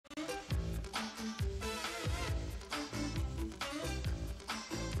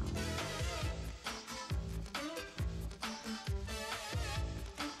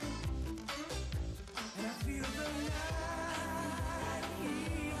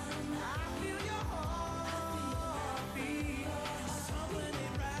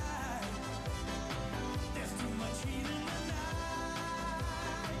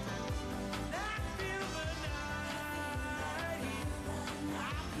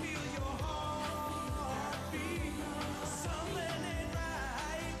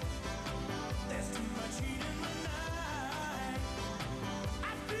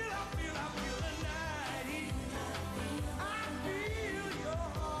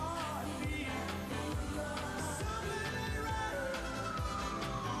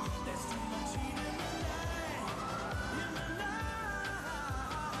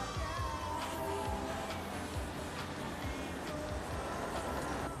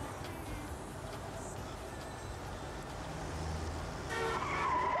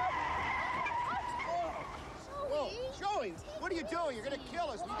what are you doing? You're gonna kill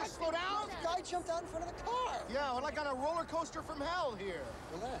us. Will you just slow down? The guy jumped out in front of the car. Yeah, we're like on a roller coaster from hell here.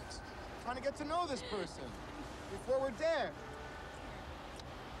 Relax. Trying to get to know this person before we're dead.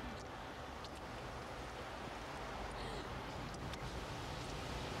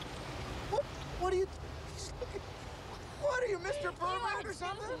 What are you? What are you, Mr. Pervert or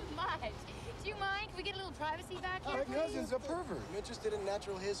something? Too much. Do you mind? Can we get a little privacy back here, My please? cousin's a pervert. I'm interested in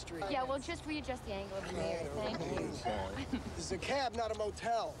natural history. Yeah, well, just readjust the angle of the mirror. Thank you. Sorry. This is a cab, not a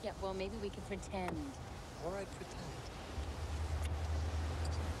motel. Yeah, well, maybe we can pretend. All right, pretend.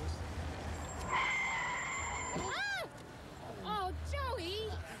 Ah! Oh, Joey!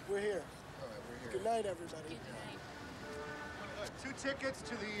 We're here. All right, we're here. Good night, everybody. Two tickets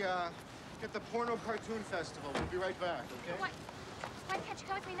to the, get the Porno Cartoon Festival. We'll be right back, okay? What? Why can't you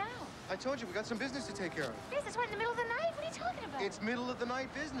come with me now? I told you, we got some business to take care of. Business right in the middle of the night? What are you talking about? It's middle of the night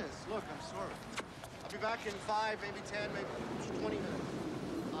business. Look, I'm sorry. I'll be back in 5, maybe 10, maybe 20 minutes.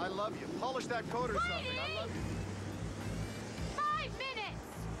 I love you. Polish that coat or something. I love you. 5 minutes!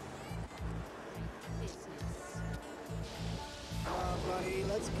 Business. Come on, buddy,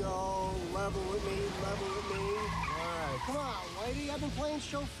 let's go. Level with me, level with me. All right. Come on, Whitey, I've been playing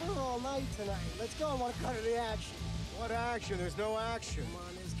chauffeur all night tonight. Let's go, I want to cut to the action. What action? There's no action. Come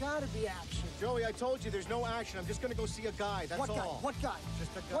on, there's gotta be action. Joey, I told you there's no action. I'm just gonna go see a guy, that's What guy? all. What guy?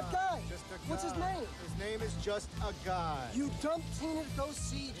 Just a guy. What guy? Just a guy. What's his name? His name is just a guy. You dumped Tina to go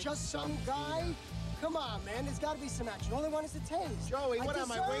see just some guy? Come on, man, there's gotta be some action. All I want is a taste. Joey, what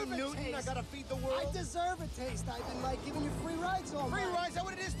am I, deserve Wayne a Newton? taste. I gotta feed the world? I deserve a taste. I've been, like, giving you free rides all Free night. rides? Is that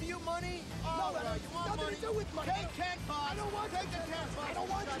what it is to you, money? No, All that right, has you want nothing money? to do with money. Take 10 bucks. I don't want Take your the 10 bucks. I don't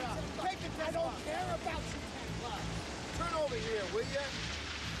want Shut your up. 10 bucks. Take the 10 I don't bucks. care about your 10 bucks. Turn over here, will you?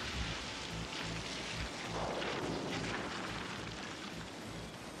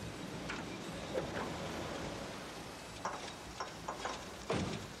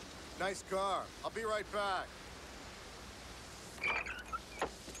 Nice car. I'll be right back.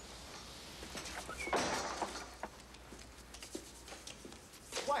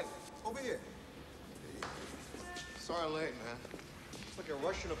 White, over here. Sorry I'm late, man. It's like a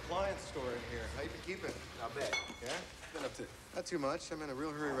Russian appliance store in here. How you been keeping? Not bad. Yeah? Been up to? Not too much. I'm in a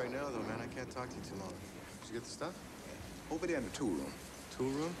real hurry right now, though, man. I can't talk to you too long. Did you get the stuff? Over there in the tool room. Tool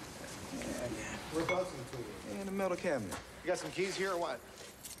room? Yeah. Whereabouts in the tool room? In the metal cabinet. You got some keys here or what?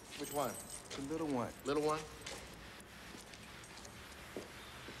 Which one? The little one. Little one?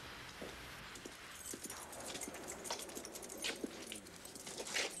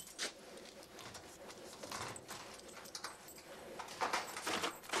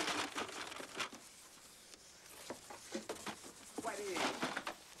 Whitey,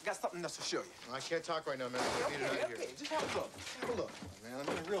 got something else to show you. I can't talk right now, man. I need it out here. Okay, just have a look. Have a look, man.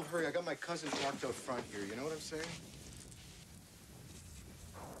 I'm in a real hurry. I got my cousin parked out front here. You know what I'm saying?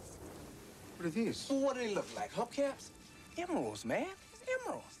 What are these? Well, what do they look like? Hubcaps? Emeralds, man. It's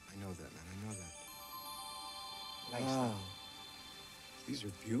emeralds. I know that, man. I know that. Nice. Wow. These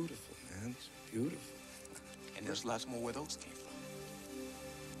are beautiful, man. These are beautiful. And there's lots more where those came from.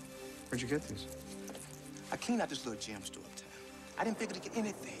 Where'd you get these? I cleaned out this little gem store uptown. I didn't figure to get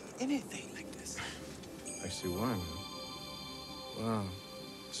anything like this. I see why, man. Wow.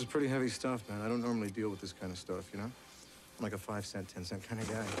 This is pretty heavy stuff, man. I don't normally deal with this kind of stuff, you know? I'm like a 5-cent, 10-cent kind of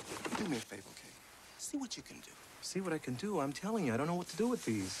guy. Do me a favor, okay? See what you can do. See what I can do? I'm telling you, I don't know what to do with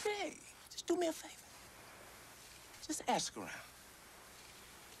these. Hey, just do me a favor. Just ask around.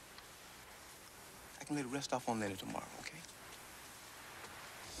 I can let it rest off on later tomorrow, okay?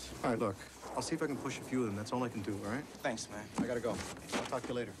 All right, look. I'll see if I can push a few of them. That's all I can do, all right? Thanks, man. I gotta go. I'll talk to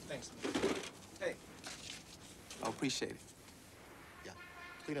you later. Thanks. Hey, I appreciate it. Yeah.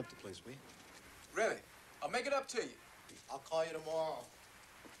 Clean up the place, will you? Really? I'll make it up to you. I'll call you tomorrow.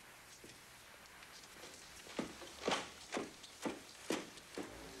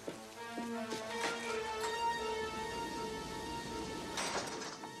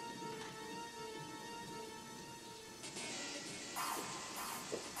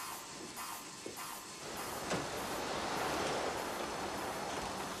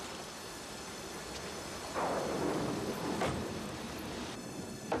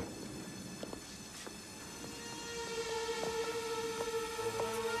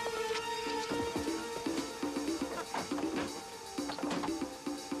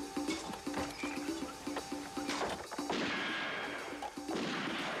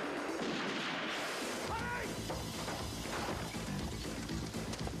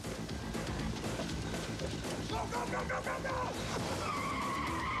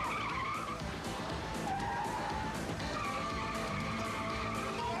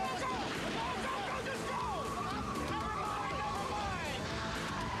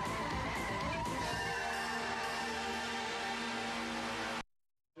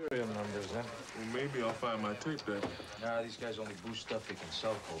 man. Well, maybe I'll find my tape deck. Nah, these guys only boost stuff they can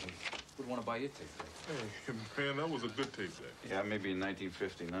sell, Colby. Who'd want to buy your tape deck? Hey, man, that was a good tape deck. Yeah, maybe in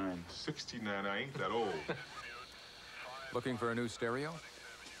 1959. 69, I ain't that old. Looking for a new stereo?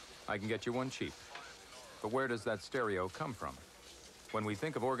 I can get you one cheap. But where does that stereo come from? When we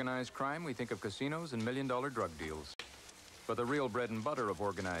think of organized crime, we think of casinos and million-dollar drug deals. But the real bread and butter of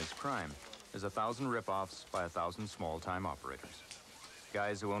organized crime is 1,000 rip-offs by 1,000 small-time operators.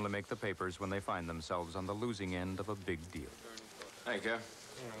 Guys who only make the papers when they find themselves on the losing end of a big deal. Hey, Kev.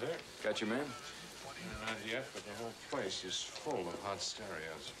 Got your man? Not yet, but the whole place is full of hot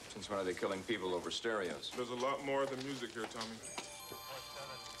stereos. Since when are they killing people over stereos? There's a lot more than music here, Tommy.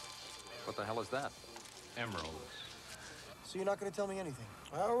 What the hell is that? Emeralds. So you're not gonna tell me anything?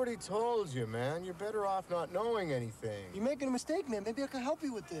 I already told you, man. You're better off not knowing anything. You're making a mistake, man. Maybe I can help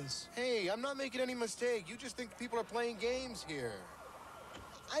you with this. Hey, I'm not making any mistake. You just think people are playing games here.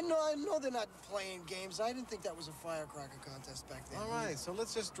 I know they're not playing games. I didn't think that was a firecracker contest back then. All right, so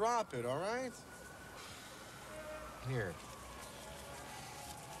let's just drop it, all right? Here.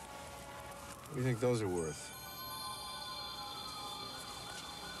 What do you think those are worth?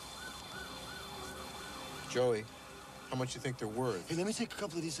 Joey, how much you think they're worth? Hey, let me take a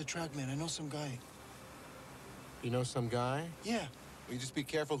couple of these to track, man. I know some guy. You know some guy? Yeah. Well, you just be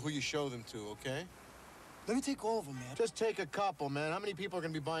careful who you show them to, okay? Let me take all of them, man. Just take a couple, man. How many people are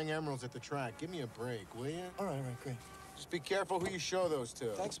gonna be buying emeralds at the track? Give me a break, will you? All right, great. Just be careful who you show those to.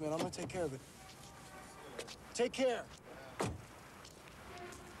 Thanks, man. I'm gonna take care of it. Take care.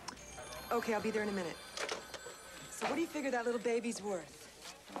 Okay, I'll be there in a minute. So what do you figure that little baby's worth?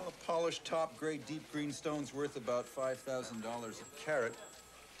 Well, a polished top-grade deep green stone's worth about $5,000 a carat.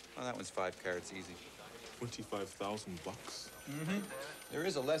 Well, that one's 5 carats easy. 25,000 bucks. Mm-hmm. There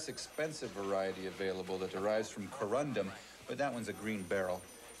is a less expensive variety available that derives from corundum, but that one's a green beryl.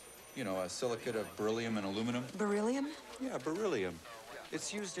 You know, a silicate of beryllium and aluminum. Beryllium? Yeah, beryllium.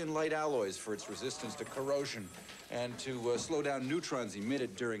 It's used in light alloys for its resistance to corrosion and to slow down neutrons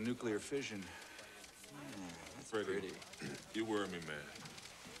emitted during nuclear fission. That's Freddie, pretty. You worry me, man.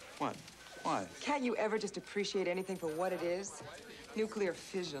 What? Why? Can't you ever just appreciate anything for what it is? Nuclear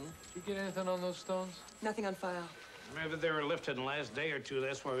fission. Did you get anything on those stones? Nothing on file. Maybe they were lifted in the last day or two.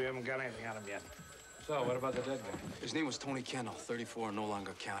 That's why we haven't got anything on them yet. So, what about the dead guy? His name was Tony Kendall, 34, no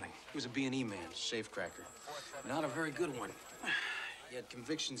longer counting. He was a B&E man, safecracker. Not a very good one. He had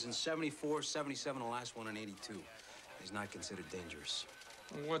convictions in 74, 77, the last one in 82. He's not considered dangerous.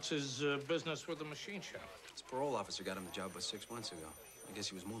 What's his business with the machine shop? His parole officer got him the job about 6 months ago. I guess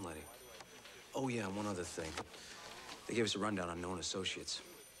he was moonlighting. Oh, yeah, and one other thing. They gave us a rundown on known associates.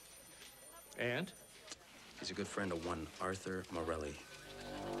 And? He's a good friend of one Arthur Morelli.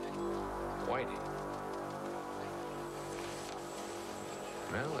 Whitey.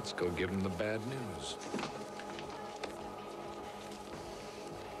 Well, let's go give him the bad news.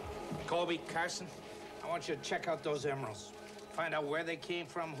 Colby, Carson, I want you to check out those emeralds. Find out where they came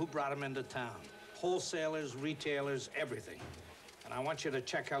from, who brought them into town. Wholesalers, retailers, everything. And I want you to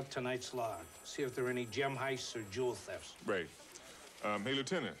check out tonight's log. See if there are any gem heists or jewel thefts. Right. Hey,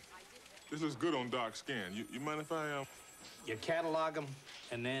 Lieutenant, this looks good on Doc's scan. You mind if I, You catalog them,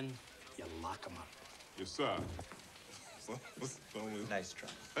 and then you lock them up. Yes, sir. Nice try.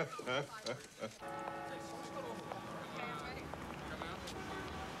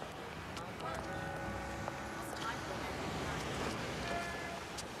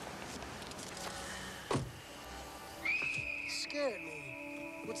 Scared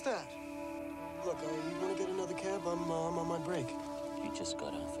me. What's that? Look, you want to get another cab? I'm on my break. You just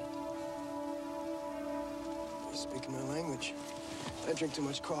got off it. You're speaking my language. I drink too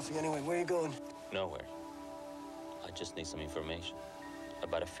much coffee anyway. Where are you going? Nowhere. I just need some information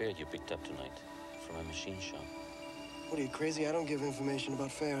about a fare you picked up tonight from a machine shop. What are you, crazy? I don't give information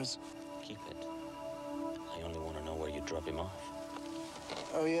about fares. Keep it. I only want to know where you drop him off.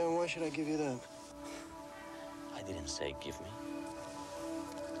 Oh, yeah? Why should I give you that? I didn't say give me.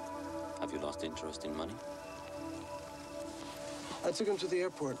 Have you lost interest in money? I took him to the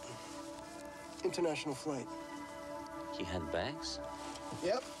airport. International flight. He had bags?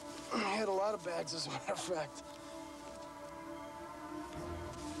 Yep. He had a lot of bags, as a matter of fact.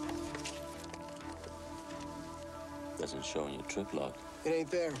 Doesn't show in your trip log. It ain't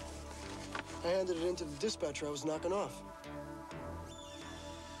there. I handed it in to the dispatcher I was knocking off.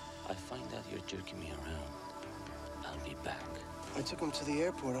 I find out you're jerking me around. I'll be back. I took him to the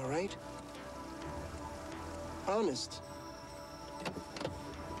airport, all right? Honest.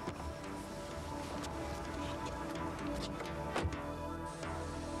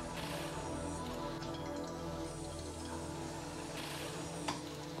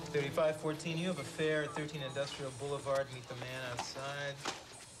 3514, you have a fare at 13 Industrial Boulevard. Meet the man outside.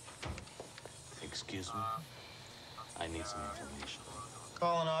 Excuse me? I need some information.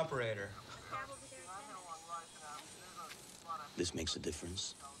 Call an operator. This makes a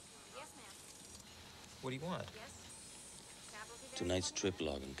difference. What do you want? Tonight's trip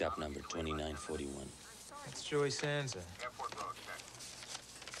log and gap number 2941. That's Joey Sansa.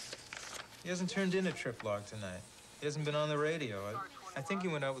 He hasn't turned in a trip log tonight. He hasn't been on the radio. I think he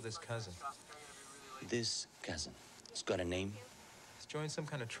went out with his cousin. This cousin, it's got a name? He's joined some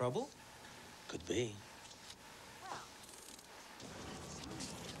kind of trouble? Could be.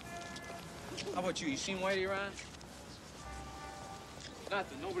 How about you? You seen Whitey around?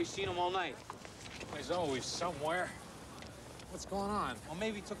 Nothing. Nobody's seen him all night. He's always somewhere. What's going on? Well,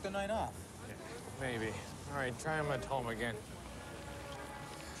 maybe he took the night off. Yeah, maybe. All right, try him at home again.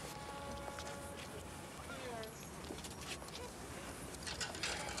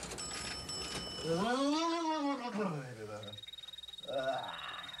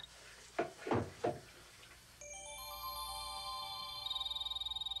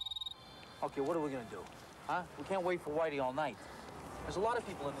 Okay, what are we gonna do? Huh? We can't wait for Whitey all night. There's a lot of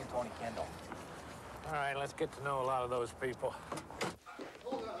people in here, Tony Kendall. All right, let's get to know a lot of those people.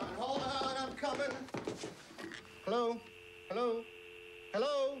 Hold on, I'm coming. Hello? Hello?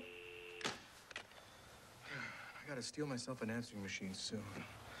 Hello? I gotta steal myself an answering machine soon.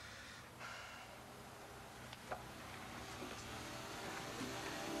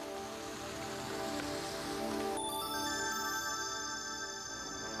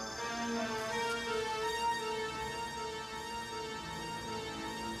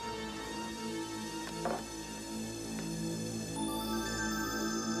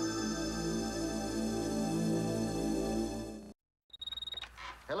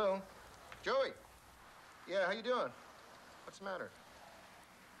 Hello? Joey? Yeah, how you doing? What's the matter?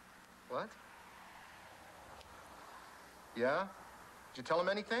 What? Yeah? Did you tell him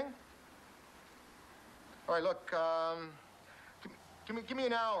anything? All right, look, give me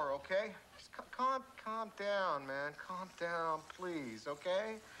an hour, okay? Just calm down, man. Calm down, please,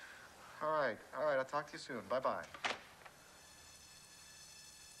 okay? All right, I'll talk to you soon. Bye-bye.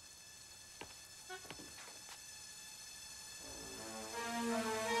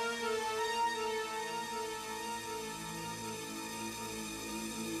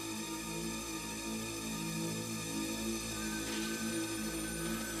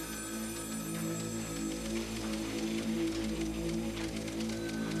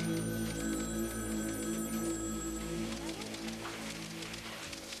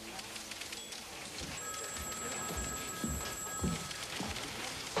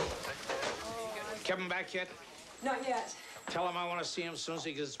 Kevin back yet? Not yet. Tell him I want to see him as soon as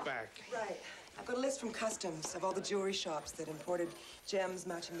he gets back. Right. I've got a list from Customs of all the jewelry shops that imported gems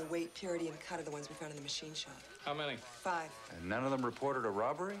matching the weight, purity, and cut of the ones we found in the machine shop. How many? 5. And none of them reported a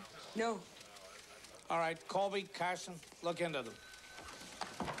robbery? No. All right, Colby, Carson, look into them.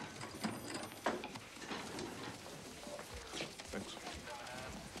 Thanks.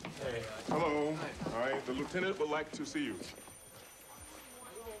 Hey. Hello. All right, the lieutenant would like to see you.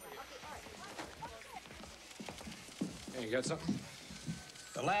 Hey, you got something?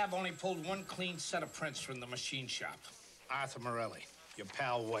 The lab only pulled one clean set of prints from the machine shop. Arthur Morelli, your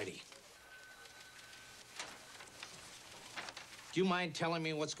pal Whitey. Do you mind telling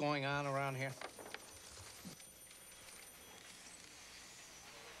me what's going on around here?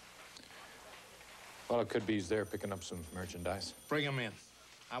 Well, it could be he's there picking up some merchandise. Bring him in.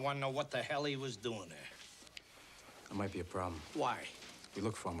 I want to know what the hell he was doing there. That might be a problem. Why? We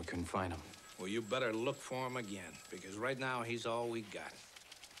looked for him, we couldn't find him. Well, you better look for him again, because right now he's all we got.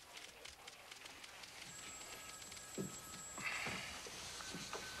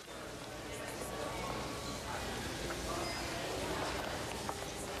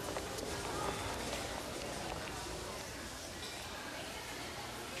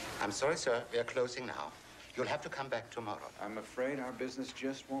 I'm sorry, sir. We are closing now. You'll have to come back tomorrow. I'm afraid our business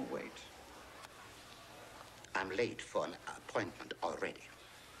just won't wait. I'm late for an appointment already.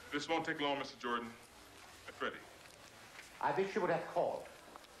 This won't take long, Mr. Jordan. It's ready. I wish you would have called.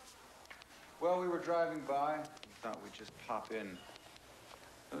 Well, we were driving by. We thought we'd just pop in.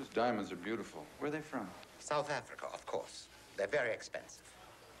 Those diamonds are beautiful. Where are they from? South Africa, of course. They're very expensive.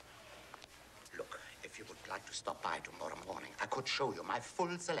 Look, if you would like to stop by tomorrow morning, I could show you my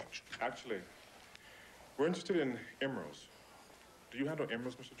full selection. Actually, we're interested in emeralds. Do you handle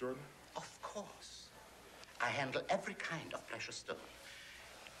emeralds, Mr. Jordan? Of course. I handle every kind of precious stone.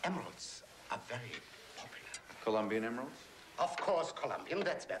 Emeralds are very popular. Colombian emeralds? Of course, Colombian.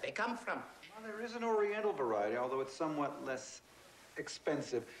 That's where they come from. Well, there is an oriental variety, although it's somewhat less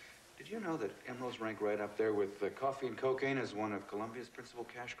expensive. Did you know that emeralds rank right up there with coffee and cocaine as one of Colombia's principal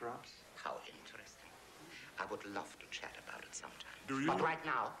cash crops? How interesting. I would love to chat about it sometime. Do you But right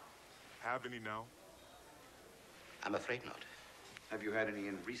now, have any now? I'm afraid not. Have you had any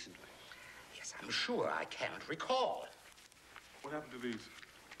in recently? Yes, I'm sure I can't recall. What happened to these?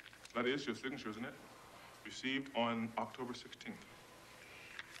 That is your signature, isn't it? Received on October 16th.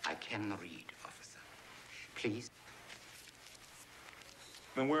 I can read, officer. Please.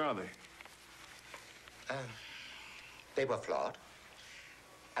 Then where are they? They were flawed.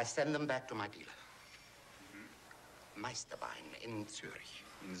 I send them back to my dealer. Meisterwein in Zurich.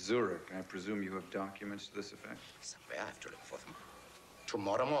 In Zurich. I presume you have documents to this effect? Somewhere I have to look for them.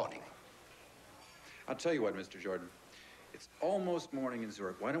 Tomorrow morning. I'll tell you what, Mr. Jordan. It's almost morning in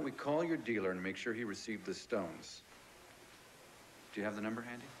Zurich. Why don't we call your dealer and make sure he received the stones? Do you have the number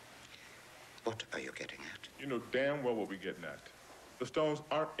handy? What are you getting at? You know damn well what we're getting at. The stones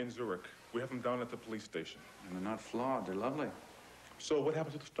aren't in Zurich. We have them down at the police station. And they're not flawed. They're lovely. So what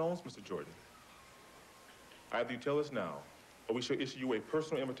happens to the stones, Mr. Jordan? Either you tell us now, or we shall issue you a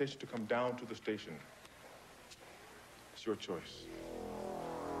personal invitation to come down to the station. It's your choice.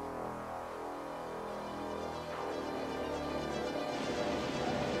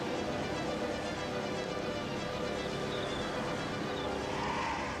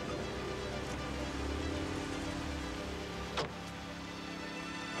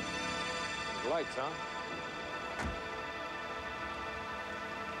 Lights, huh?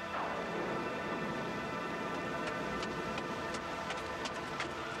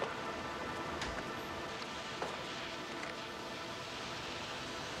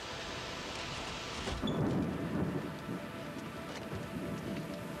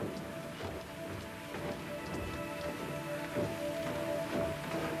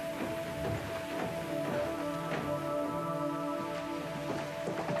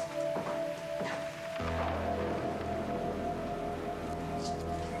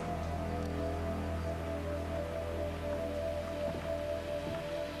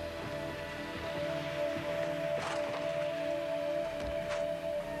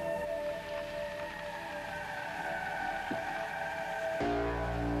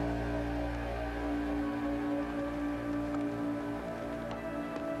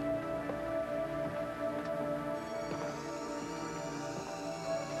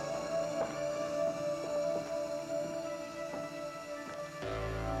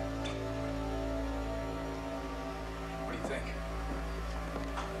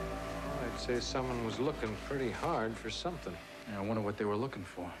 I'd say someone was looking pretty hard for something. Yeah, I wonder what they were looking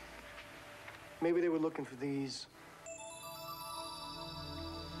for. Maybe they were looking for these.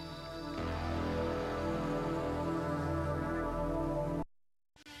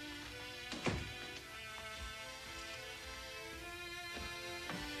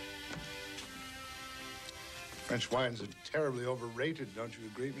 French wines are terribly overrated, don't you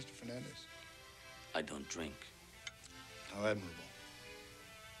agree, Mr. Fernandez? I don't drink. How admirable.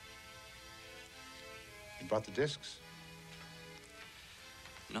 You brought the discs?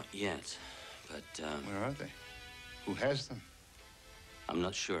 Not yet, but, Where are they? Who has them? I'm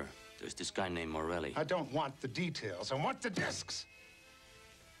not sure. There's this guy named Morelli. I don't want the details. I want the discs.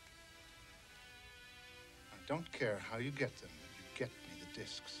 I don't care how you get them. You get me the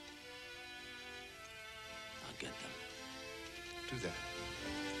discs. I'll get them. Do that.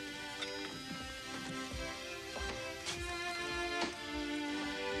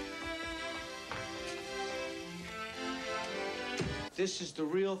 This is the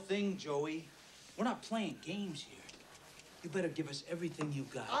real thing, Joey. We're not playing games here. You better give us everything you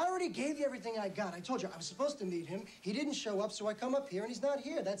got. I already gave you everything I got. I told you I was supposed to meet him. He didn't show up, so I come up here, and he's not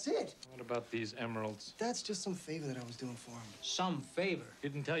here. That's it. What about these emeralds? That's just some favor that I was doing for him. Some favor?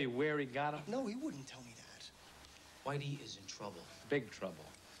 Didn't tell you where he got them? No, he wouldn't tell me that. Whitey is in trouble. Big trouble.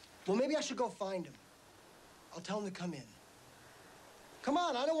 Well, maybe I should go find him. I'll tell him to come in. Come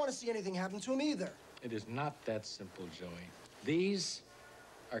on, I don't want to see anything happen to him either. It is not that simple, Joey. These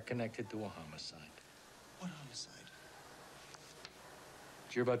are connected to a homicide. What homicide?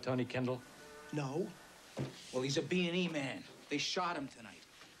 Did you hear about Tony Kendall? No. Well, he's a B&E man. They shot him tonight.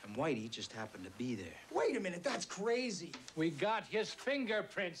 And Whitey just happened to be there. Wait a minute, that's crazy. We got his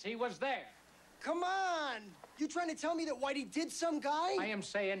fingerprints. He was there. Come on! You trying to tell me that Whitey did some guy? I am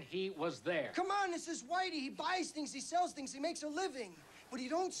saying he was there. Come on, this is Whitey. He buys things, he sells things, he makes a living. But he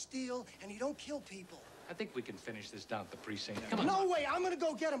don't steal and he don't kill people. I think we can finish this down at the precinct. Come on. No way, I'm gonna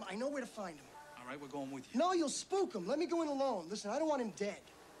go get him. I know where to find him. All right, we're going with you. No, you'll spook him. Let me go in alone. Listen, I don't want him dead.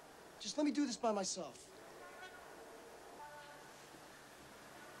 Just let me do this by myself.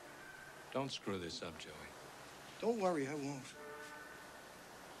 Don't screw this up, Joey. Don't worry, I won't.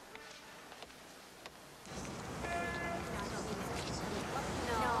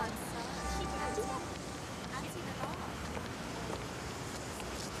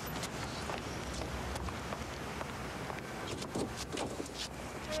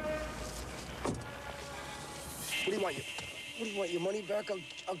 do you want? What do you want? Your money back?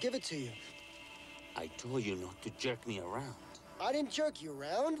 I'll give it to you. I told you not to jerk me around. I didn't jerk you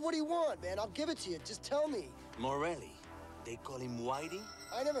around. What do you want, man? I'll give it to you. Just tell me. Morelli. They call him Whitey?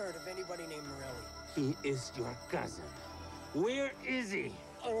 I never heard of anybody named Morelli. He is your cousin. Where is he?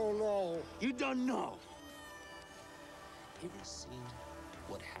 I don't know. You don't know? Ever seen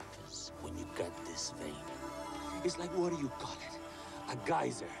what happens when you got this vein? It's like, what do you call it? A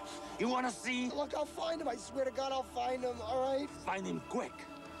geyser. You want to see? Look, I'll find him. I swear to God, I'll find him, all right? Find him quick.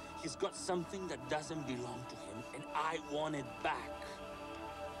 He's got something that doesn't belong to him, and I want it back.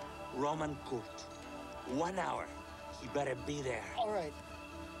 Roman court. 1 hour. He better be there. All right.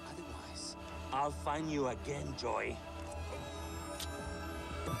 Otherwise, I'll find you again, Joy.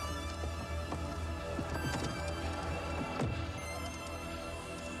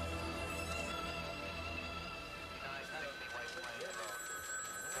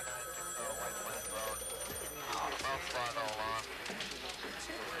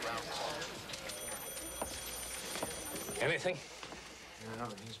 Anything? No,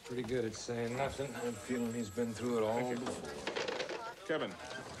 he's pretty good at saying nothing. I'm feeling he's been through it all before. Kevin,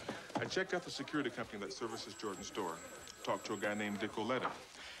 I checked out the security company that services Jordan's store. Talked to a guy named Dick Oletta.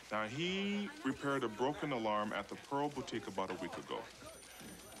 Now, he repaired a broken alarm at the Pearl Boutique about a week ago.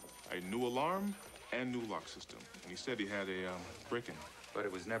 A new alarm and new lock system. And he said he had a break-in. But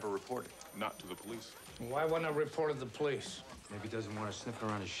it was never reported. Not to the police. Why wouldn't I report to the police? Maybe he doesn't want to sniff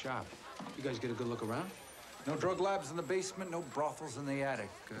around his shop. You guys get a good look around? No drug labs in the basement, no brothels in the attic.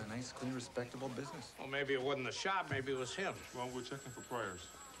 Nice, clean, respectable business. Well, maybe it wasn't the shop, maybe it was him. Well, we're checking for priors.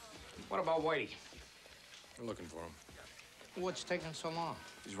 What about Whitey? We're looking for him. What's taking so long?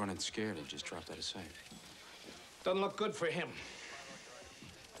 He's running scared. He just dropped out of sight. Doesn't look good for him.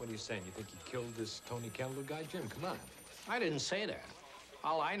 What are you saying? You think he killed this Tony Kendall guy? Jim, come on. I didn't say that.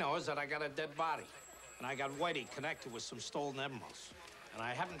 All I know is that I got a dead body. And I got Whitey connected with some stolen emeralds. And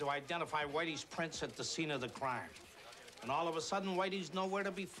I happened to identify Whitey's prints at the scene of the crime. And all of a sudden, Whitey's nowhere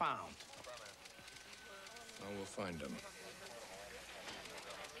to be found. Well, we'll find him.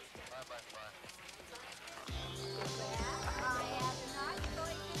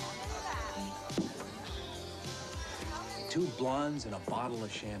 Two blondes and a bottle of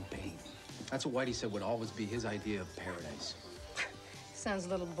champagne. That's what Whitey said would always be his idea of paradise. Sounds a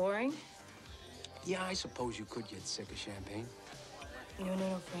little boring. Yeah, I suppose you could get sick of champagne.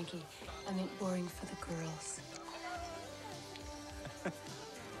 No, Frankie. I meant boring for the girls.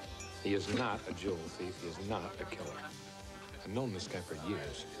 He is not a jewel thief. He is not a killer. I've known this guy for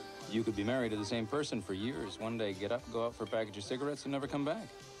years. You could be married to the same person for years. One day, get up, go out for a package of cigarettes, and never come back.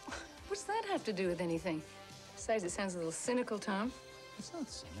 What's that have to do with anything? Besides, it sounds a little cynical, Tom. It's not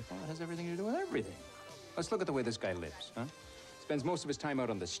cynical. It has everything to do with everything. Let's look at the way this guy lives, huh? Spends most of his time out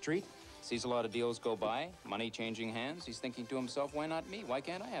on the street, sees a lot of deals go by, money changing hands. He's thinking to himself, why not me? Why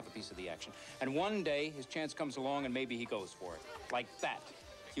can't I have a piece of the action? And one day, his chance comes along and maybe he goes for it. Like that.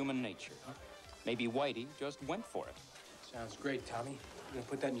 Human nature. Huh? Maybe Whitey just went for it. Sounds great, Tommy. You gonna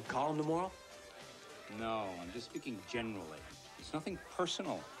put that in your column tomorrow? No, I'm just speaking generally. It's nothing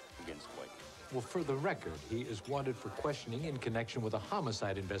personal against Whitey. Well, for the record, he is wanted for questioning in connection with a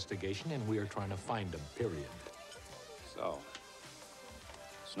homicide investigation, and we are trying to find him, period. So,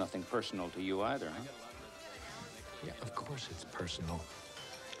 it's nothing personal to you either, huh? Yeah, of course it's personal.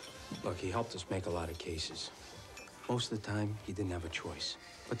 Look, he helped us make a lot of cases. Most of the time, he didn't have a choice.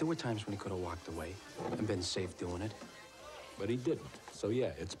 But there were times when he could have walked away and been safe doing it. But he didn't. So,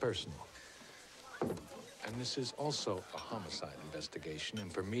 yeah, it's personal. And this is also a homicide investigation,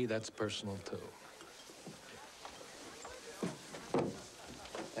 and for me, that's personal, too.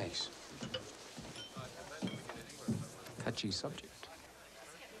 Thanks. Touchy subject.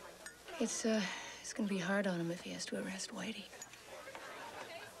 It's gonna be hard on him if he has to arrest Whitey.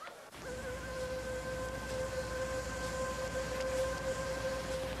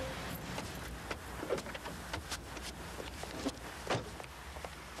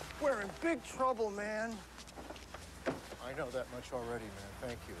 We're in big trouble, man. I know that much already, man.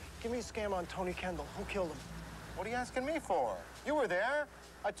 Thank you. Give me a scam on Tony Kendall. Who killed him? What are you asking me for? You were there.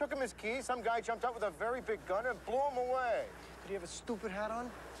 I took him his keys. Some guy jumped out with a very big gun and blew him away. Did he have a stupid hat on?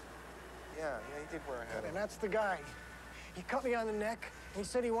 Yeah, he did wear a hat. And that's the guy. He cut me on the neck, and he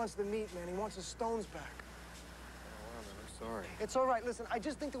said he wants the meat, man. He wants his stones back. Oh, wow, man, I'm sorry. It's all right. Listen, I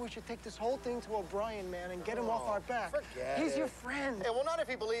just think that we should take this whole thing to O'Brien, man, and get him off our back. Forget He's it. your friend. Hey, well, not if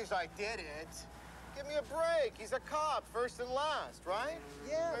he believes I did it. Give me a break. He's a cop, first and last, right?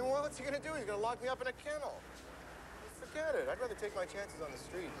 Yeah. I mean, what's he gonna do? He's gonna lock me up in a kennel. Forget it. I'd rather take my chances on the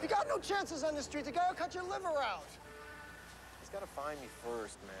street. You got no chances on the street. The guy will cut your liver out. He's gotta find me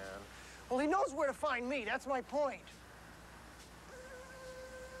first, man. Well, he knows where to find me. That's my point.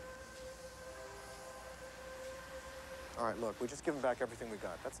 All right, look, we just give him back everything we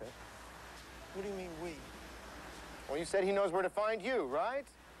got. That's it. What do you mean, we? Well, you said he knows where to find you, right?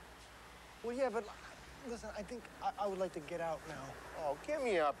 Well, yeah, but listen, I think I would like to get out now. Oh, give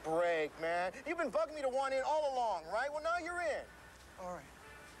me a break, man. You've been bugging me to want in all along, right? Well, now you're in. All right.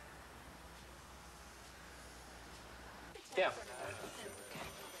 Yeah.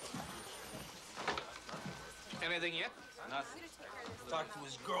 Anything yet? Nothing. Talked to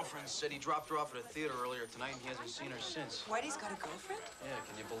his girlfriend, said he dropped her off at a theater earlier tonight, and he hasn't seen her since. Whitey's got a girlfriend? Yeah,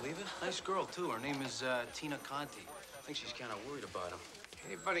 can you believe it? Nice girl, too. Her name is Tina Conti. I think she's kind of worried about him.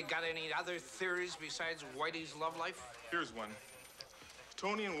 Anybody got any other theories besides Whitey's love life? Here's one.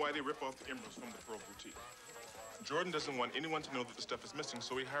 Tony and Whitey rip off the emeralds from the Pearl Boutique. Jordan doesn't want anyone to know that the stuff is missing,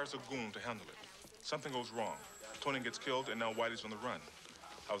 so he hires a goon to handle it. Something goes wrong. Tony gets killed, and now Whitey's on the run.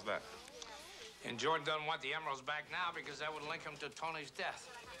 How's that? And Jordan doesn't want the emeralds back now because that would link him to Tony's death.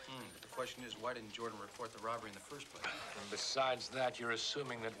 But the question is, why didn't Jordan report the robbery in the first place? And besides that, you're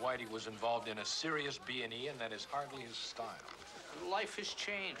assuming that Whitey was involved in a serious B&E, and that is hardly his style. Life has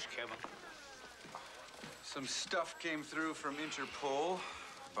changed, Kevin. Some stuff came through from Interpol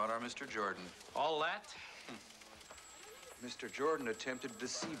about our Mr. Jordan. All that? Mr. Jordan attempted to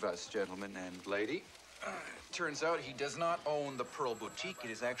deceive us, gentlemen and lady. Turns out he does not own the Pearl Boutique. It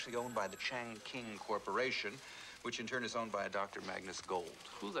is actually owned by the Chang King Corporation, which in turn is owned by a Dr. Magnus Gold.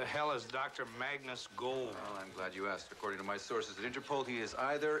 Who the hell is Dr. Magnus Gold? Well, I'm glad you asked. According to my sources at Interpol, he is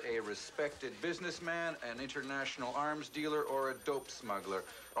either a respected businessman, an international arms dealer, or a dope smuggler.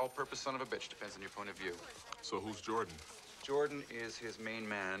 All-purpose son of a bitch, depends on your point of view. So who's Jordan? Jordan is his main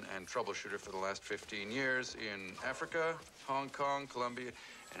man and troubleshooter for the last 15 years in Africa, Hong Kong, Colombia,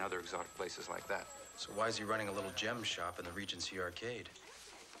 and other exotic places like that. So why is he running a little gem shop in the Regency Arcade?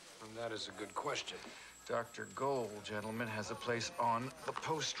 And that is a good question. Dr. Gold, gentlemen, has a place on the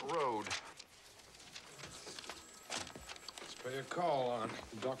Post Road. Let's pay a call on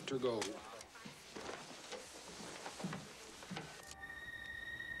Dr. Gold.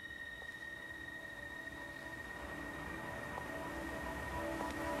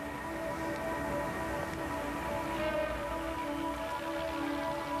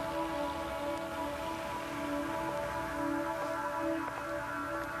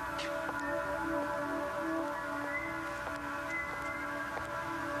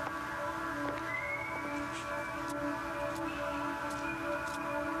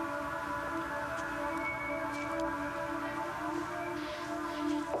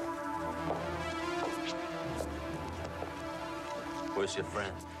 Where's your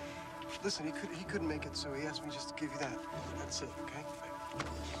friend? Listen, he couldn't make it, so he asked me just to give you that. That's it, okay?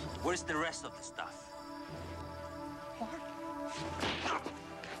 Where's the rest of the stuff? What?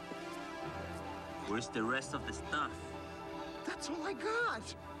 Where's the rest of the stuff? That's all I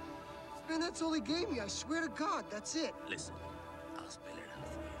got. Man, that's all he gave me. I swear to God, that's it. Listen, I'll spell it out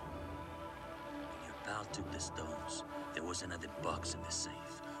for you. When your pal took the stones, there was another box in the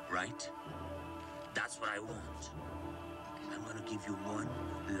safe, right? That's what I want. I'm gonna give you one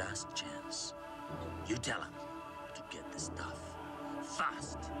last chance. You tell him to get the stuff.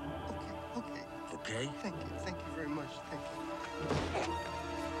 Fast. Okay. Okay? Thank you very much. Thank you.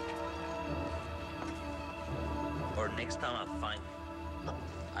 Or next time I find you,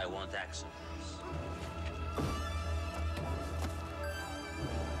 I want action.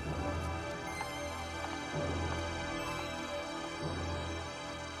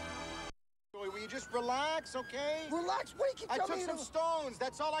 Will you just relax, okay? Relax? What do you keep I telling took me some stones.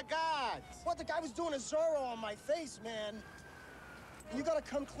 That's all I got. What, the guy was doing a Zorro on my face, man. You gotta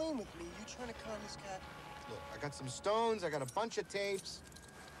come clean with me. You trying to con this cat? Look, I got some stones. I got a bunch of tapes.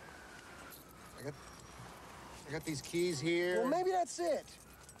 I got these keys here. Well, maybe that's it.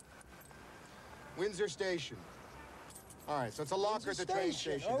 Windsor Station. All right, so it's a locker at the train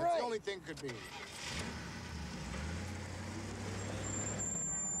station. All That's right. the only thing could be.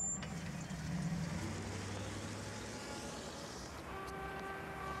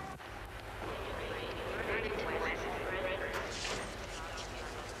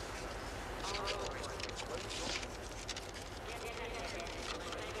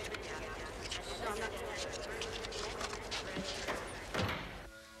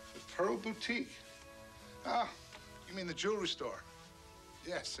 Pearl Boutique. Ah, you mean the jewelry store?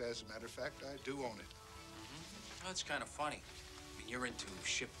 Yes, as a matter of fact, I do own it. Well, that's kind of funny. I mean, you're into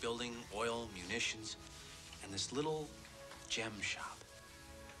shipbuilding, oil, munitions, and this little gem shop.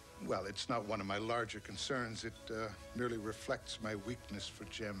 Well, it's not one of my larger concerns. It merely reflects my weakness for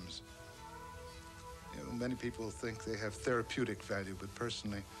gems. You know, many people think they have therapeutic value, but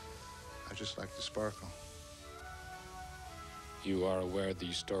personally, I just like the sparkle. You are aware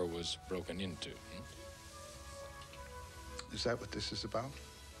the store was broken into, hmm? Is that what this is about?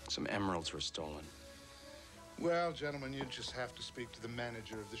 Some emeralds were stolen. Well, gentlemen, you just have to speak to the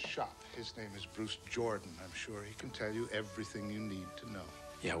manager of the shop. His name is Bruce Jordan. I'm sure he can tell you everything you need to know.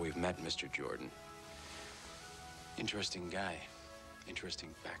 Yeah, we've met Mr. Jordan. Interesting guy. Interesting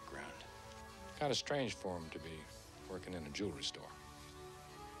background. Kind of strange for him to be working in a jewelry store.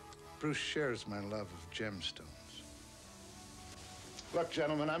 Bruce shares my love of gemstones. Look,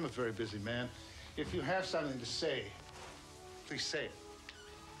 gentlemen, I'm a very busy man. If you have something to say, please say it.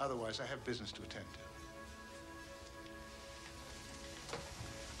 Otherwise, I have business to attend to.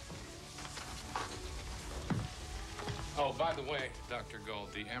 Oh, by the way, Dr. Gold,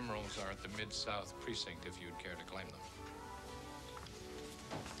 the emeralds are at the Mid-South precinct if you'd care to claim them.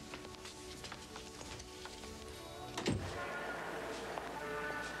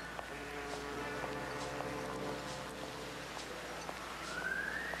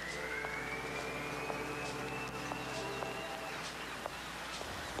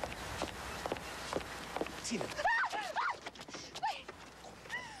 Tina. Wait!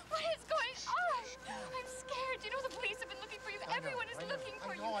 What is going on? I'm scared. You know the police have been looking for you. Everyone is looking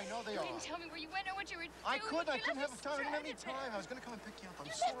for you. I know they You are. didn't tell me where you went or what you were doing. I couldn't. I You didn't have left me time. I didn't have any stranded time. there. I was going to come and pick you up. I'm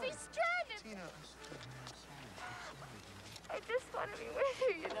You sorry. left me stranded. Tina, I'm sorry. I just want to be with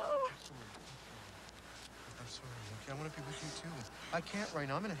you, you know? I'm sorry, okay? I want to be with you, too. I can't right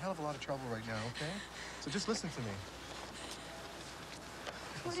now. I'm in a hell of a lot of trouble right now, okay? So just listen to me.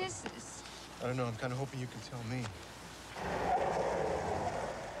 What is this? I don't know. I'm kind of hoping you can tell me.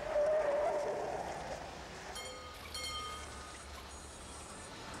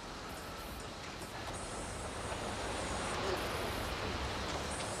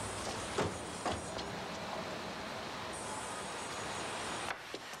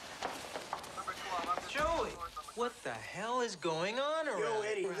 Joey, what the hell is going on around Yo,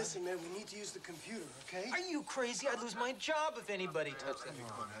 Eddie, here? listen, man. We need to use the computer, okay? Are you crazy? I'd lose my job if anybody touched that.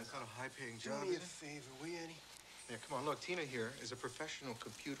 Come on, man. It's not a high-paying Do job, me a is it? favor, will you, Eddie? Yeah, come on. Look, Tina here is a professional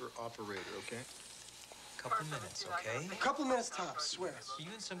computer operator, okay? Couple minutes, okay? A couple minutes tops, swear. Are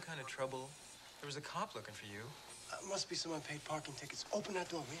you in some kind of trouble? There was a cop looking for you. Must be some unpaid parking tickets. Open that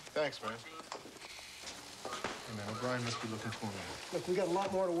door, will you? Thanks, man. Hey, man, O'Brien must be looking for me. Look, we got a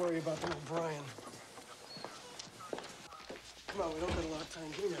lot more to worry about than O'Brien. Come on, we don't got a lot of time.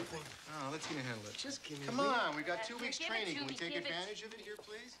 Give me that thing. Oh, let Tina handle it. Just give me Come a minute. on, we got 2 weeks Give it training. to Can we me, take give it. advantage of it here,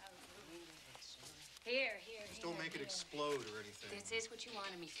 please? Here. Just don't make it explode or anything. This is what you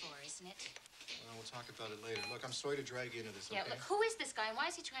wanted me for, isn't it? Well, we'll talk about it later. Look, I'm sorry to drag you into this, Yeah, okay? look, who is this guy and why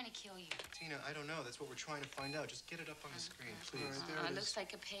is he trying to kill you? Tina, I don't know. That's what we're trying to find out. Just get it up on the screen, please. It looks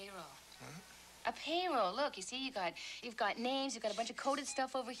like a payroll. A payroll. Look, you see, you've got names, you've got a bunch of coded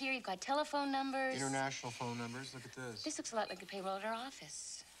stuff over here, you've got telephone numbers. International phone numbers. Look at this. This looks a lot like a payroll at our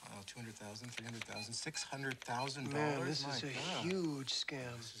office. Oh, 200,000, 300,000, $600,000. Man, this My is a God. huge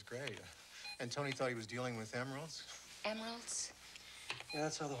scam. This is great. And Tony thought he was dealing with emeralds. Emeralds? Yeah,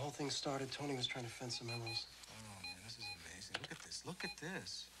 that's how the whole thing started. Tony was trying to fence some emeralds. Oh, man, this is amazing. Look at this. Look at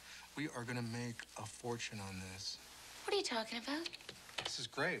this. We are going to make a fortune on this. What are you talking about? This is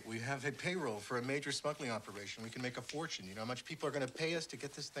great. We have a payroll for a major smuggling operation. We can make a fortune. You know how much people are going to pay us to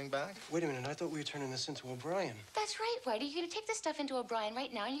get this thing back? Wait a minute. I thought we were turning this into O'Brien. That's right, Whitey. You're gonna take this stuff into O'Brien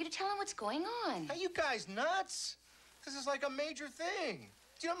right now and you're gonna tell him what's going on. Are you guys nuts? This is like a major thing.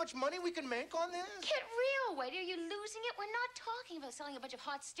 Do you know how much money we can make on this? Get real, Whitey. Are you losing it? We're not talking about selling a bunch of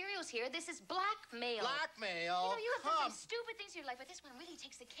hot stereos here. This is blackmail. Blackmail? You know, you have done some stupid things in your life, but this one really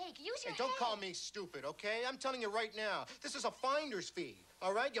takes the cake. Use your Hey, don't head. call me stupid, okay? I'm telling you right now, this is a finder's fee,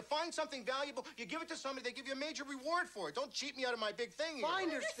 all right? You find something valuable, you give it to somebody, they give you a major reward for it. Don't cheat me out of my big thing here.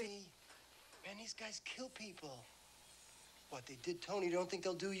 Finder's fee? Man, these guys kill people. What, they did Tony? You don't think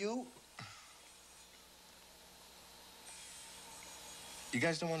they'll do you? You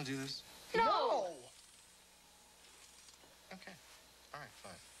guys don't want to do this? No. Okay. All right,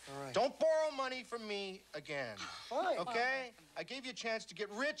 fine. All right. Don't borrow money from me again. Fine. Okay? I gave you a chance to get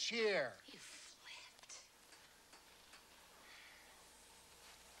rich here. You flipped.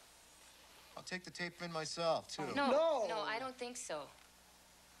 I'll take the tape in myself, too. No, I don't think so.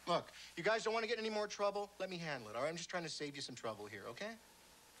 Look, you guys don't want to get in any more trouble? Let me handle it, all right? I'm just trying to save you some trouble here, okay?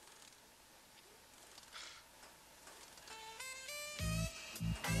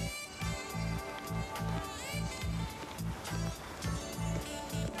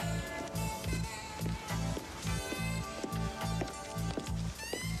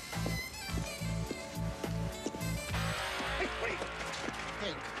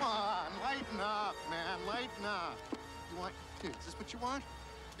 Hey, come on, lighten up, man, lighten up. You want, here, is this what you want?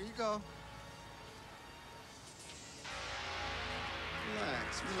 Here you go.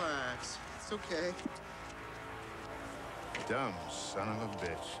 Relax, relax. It's okay. Dumb son of a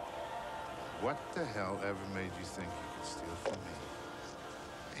bitch. What the hell ever made you think you could steal from me?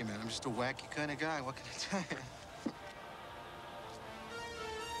 Hey, man, I'm just a wacky kind of guy. What can I tell you?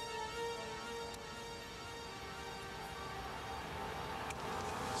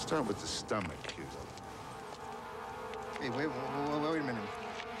 Start with the stomach, Hugo. Hey, wait a minute.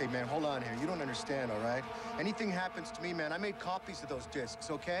 Hey, man, hold on here. You don't understand, all right? Anything happens to me, man, I made copies of those discs,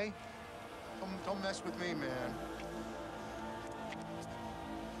 okay? Don't mess with me, man.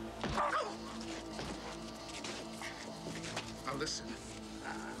 Now listen,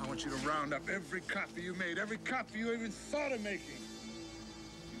 I want you to round up every copy you made, every copy you even thought of making.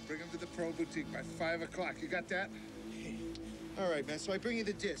 You bring them to the Pearl Boutique by 5 o'clock. You got that? All right, man, so I bring you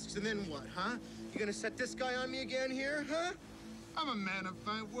the discs, and then what, huh? You gonna set this guy on me again here, huh? I'm a man of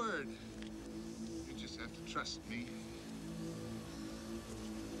my word. You just have to trust me.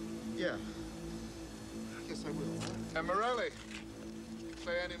 Yeah. I guess I will, huh? And Morelli,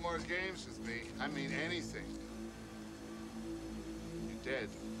 play any more games with me, I mean anything, you're dead.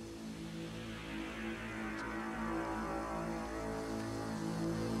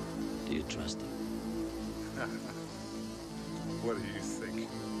 Do you trust him? What do you think?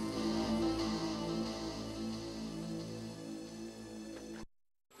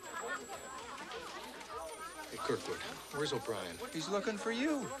 Hey, Kirkwood, where's O'Brien? He's looking for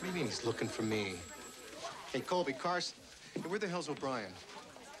you. What do you mean he's looking for me? Hey, Colby, Carson, hey, where the hell's O'Brien?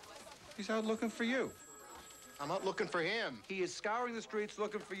 He's out looking for you. I'm out looking for him. He is scouring the streets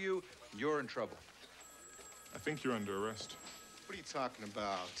looking for you. You're in trouble. I think you're under arrest. What are you talking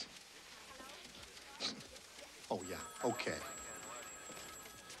about? Oh, yeah, okay.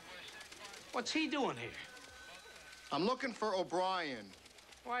 What's he doing here? I'm looking for O'Brien.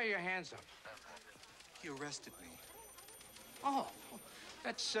 Why are your hands up? He arrested me. Oh,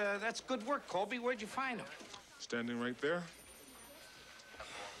 that's good work, Colby. Where'd you find him? Standing right there.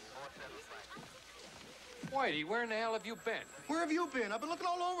 Whitey, where in the hell have you been? Where have you been? I've been looking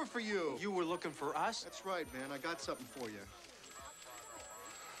all over for you. You were looking for us? That's right, man. I got something for you.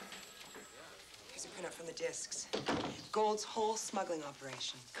 Here's a printout from the discs. Gold's whole smuggling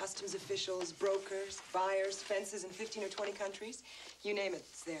operation. Customs officials, brokers, buyers, fences in 15 or 20 countries. You name it,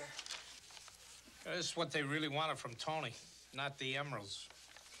 it's there. This is what they really wanted from Tony, not the emeralds.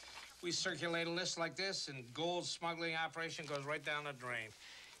 We circulate a list like this, and Gold's smuggling operation goes right down the drain.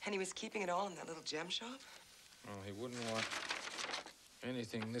 And he was keeping it all in that little gem shop? Well, he wouldn't want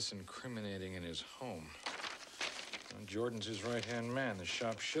anything this incriminating in his home. Well, Jordan's his right-hand man. The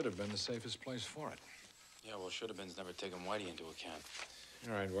shop should have been the safest place for it. Yeah, well, should-have-been's never taken Whitey into account.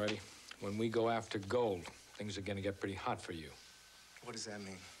 All right, Whitey. When we go after gold, things are gonna get pretty hot for you. What does that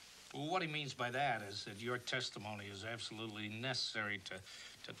mean? Well, what he means by that is that your testimony is absolutely necessary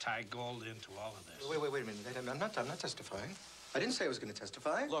to tie Gold into all of this. Wait a minute. I'm not testifying. I didn't say I was going to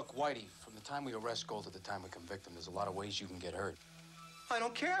testify. Look, Whitey, from the time we arrest Gold to the time we convict him, there's a lot of ways you can get hurt. I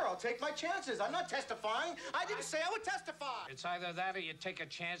don't care. I'll take my chances. I'm not testifying. I didn't say I would testify. It's either that or you take a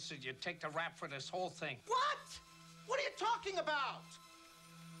chance or you take the rap for this whole thing. What? What are you talking about?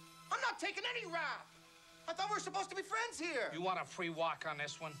 I'm not taking any rap. I thought we were supposed to be friends here. You want a free walk on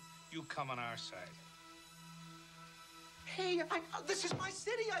this one? You come on our side. Hey, this is my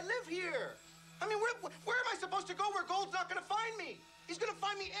city. I live here. I mean, where am I supposed to go where Gold's not going to find me? He's going to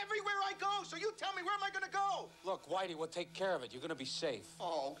find me everywhere I go, so you tell me, where am I going to go? Look, Whitey, we'll take care of it. You're gonna be safe.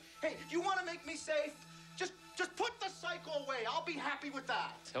 Oh, hey, you want to make me safe? Just put the psycho away. I'll be happy with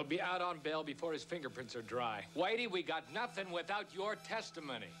that. He'll be out on bail before his fingerprints are dry. Whitey, we got nothing without your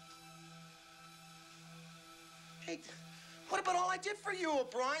testimony. Hey, what about all I did for you,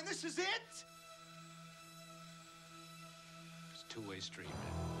 O'Brien? This is it? It's a two-way street.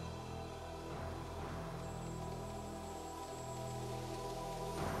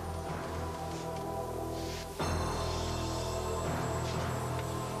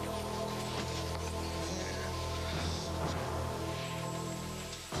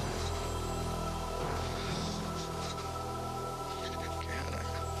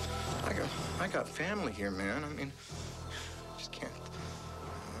 I got family here, man. I mean, just can't.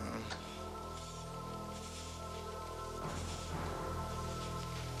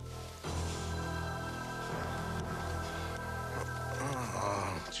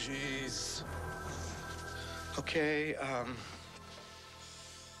 Oh, jeez. Okay, all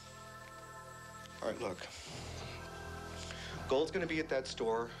right, look. Gold's gonna be at that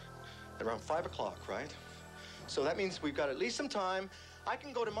store at around 5 o'clock, right? So that means we've got at least some time. I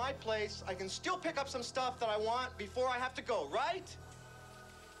can go to my place. I can still pick up some stuff that I want before I have to go, right?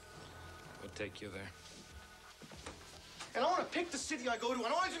 We'll take you there. And I want to pick the city I go to. I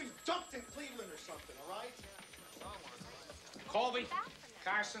don't want to be dumped in Cleveland or something, all right? Colby,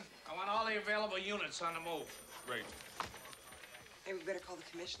 Carson, I want all the available units on the move. Great. Hey, we better call the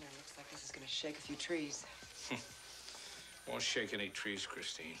commissioner. Looks like this is gonna shake a few trees. Won't shake any trees,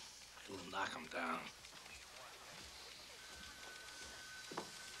 Christine. It'll knock them down.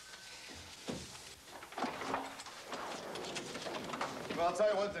 Well, I'll tell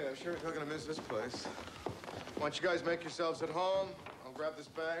you one thing. I'm sure you're gonna miss this place. Why don't you guys make yourselves at home? I'll grab this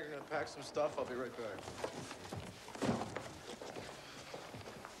bag. I'm gonna pack some stuff. I'll be right back.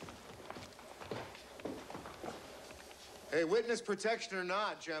 Hey, witness protection or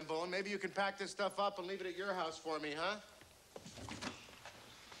not, Jambone, maybe you can pack this stuff up and leave it at your house for me, huh?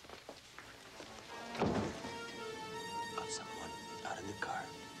 Got someone out in the car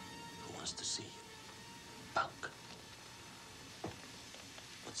who wants to see you. Punk.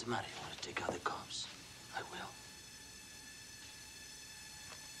 What's the matter? You want to take out the cops? I will.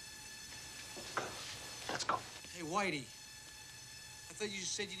 Good. Let's go. Hey, Whitey. I thought you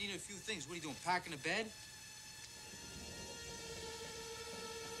just said you needed a few things. What are you doing, packing a bed?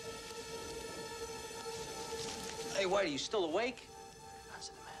 Hey, Whitey, you still awake?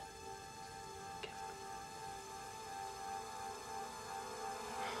 Answer the man.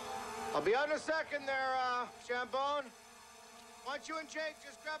 I'll be out in a second there, Jambone. Why don't you and Jake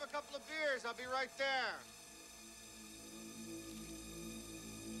just grab a couple of beers? I'll be right there.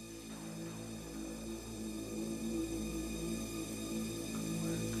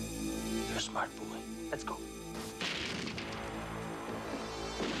 You're a smart boy. Let's go.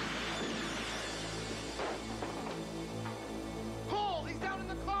 Cole, he's down in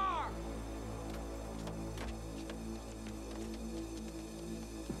the car!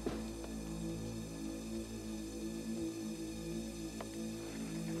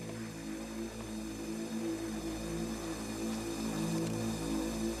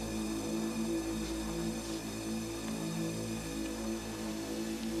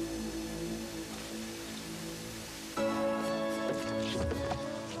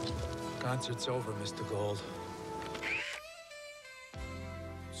 Concert's over, Mr. Gold.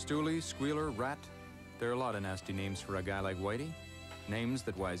 Stoolie, Squealer, Rat. There are a lot of nasty names for a guy like Whitey. Names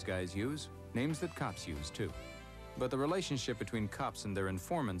that wise guys use. Names that cops use, too. But the relationship between cops and their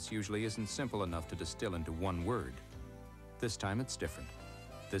informants usually isn't simple enough to distill into one word. This time it's different.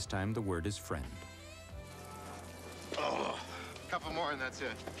 This time the word is friend. Oh, a couple more and that's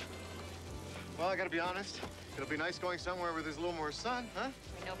it. Well, I gotta be honest. It'll be nice going somewhere where there's a little more sun, huh?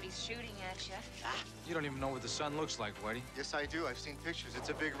 Where nobody's shooting at you. You don't even know what the sun looks like, Whitey. Yes, I do. I've seen pictures. It's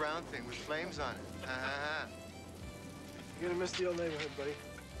a big round thing with flames on it. You're gonna miss the old neighborhood, buddy.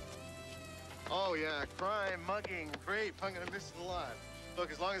 Oh, yeah. Crime, mugging, rape. I'm gonna miss it a lot.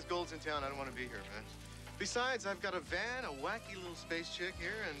 Look, as long as Gold's in town, I don't want to be here, man. Besides, I've got a van, a wacky little space chick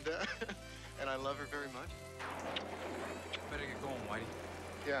here, and and I love her very much. Better get going, Whitey.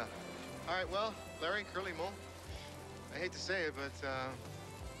 Yeah. All right, well, Larry, Curly, Mo, I hate to say it, but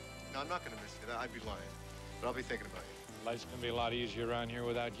no, I'm not gonna miss you. I'd be lying. But I'll be thinking about you. Life's gonna be a lot easier around here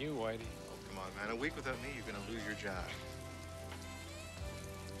without you, Whitey. Oh, come on, man. A week without me, you're gonna lose your job.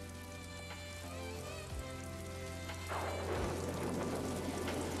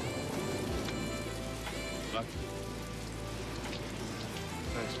 Luck.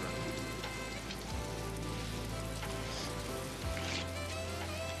 Thanks, man.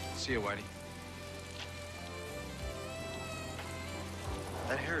 See you, Whitey.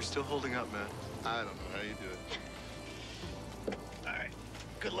 That hair is still holding up, man. I don't know how you do it. All right.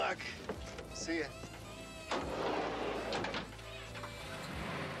 Good luck. See ya.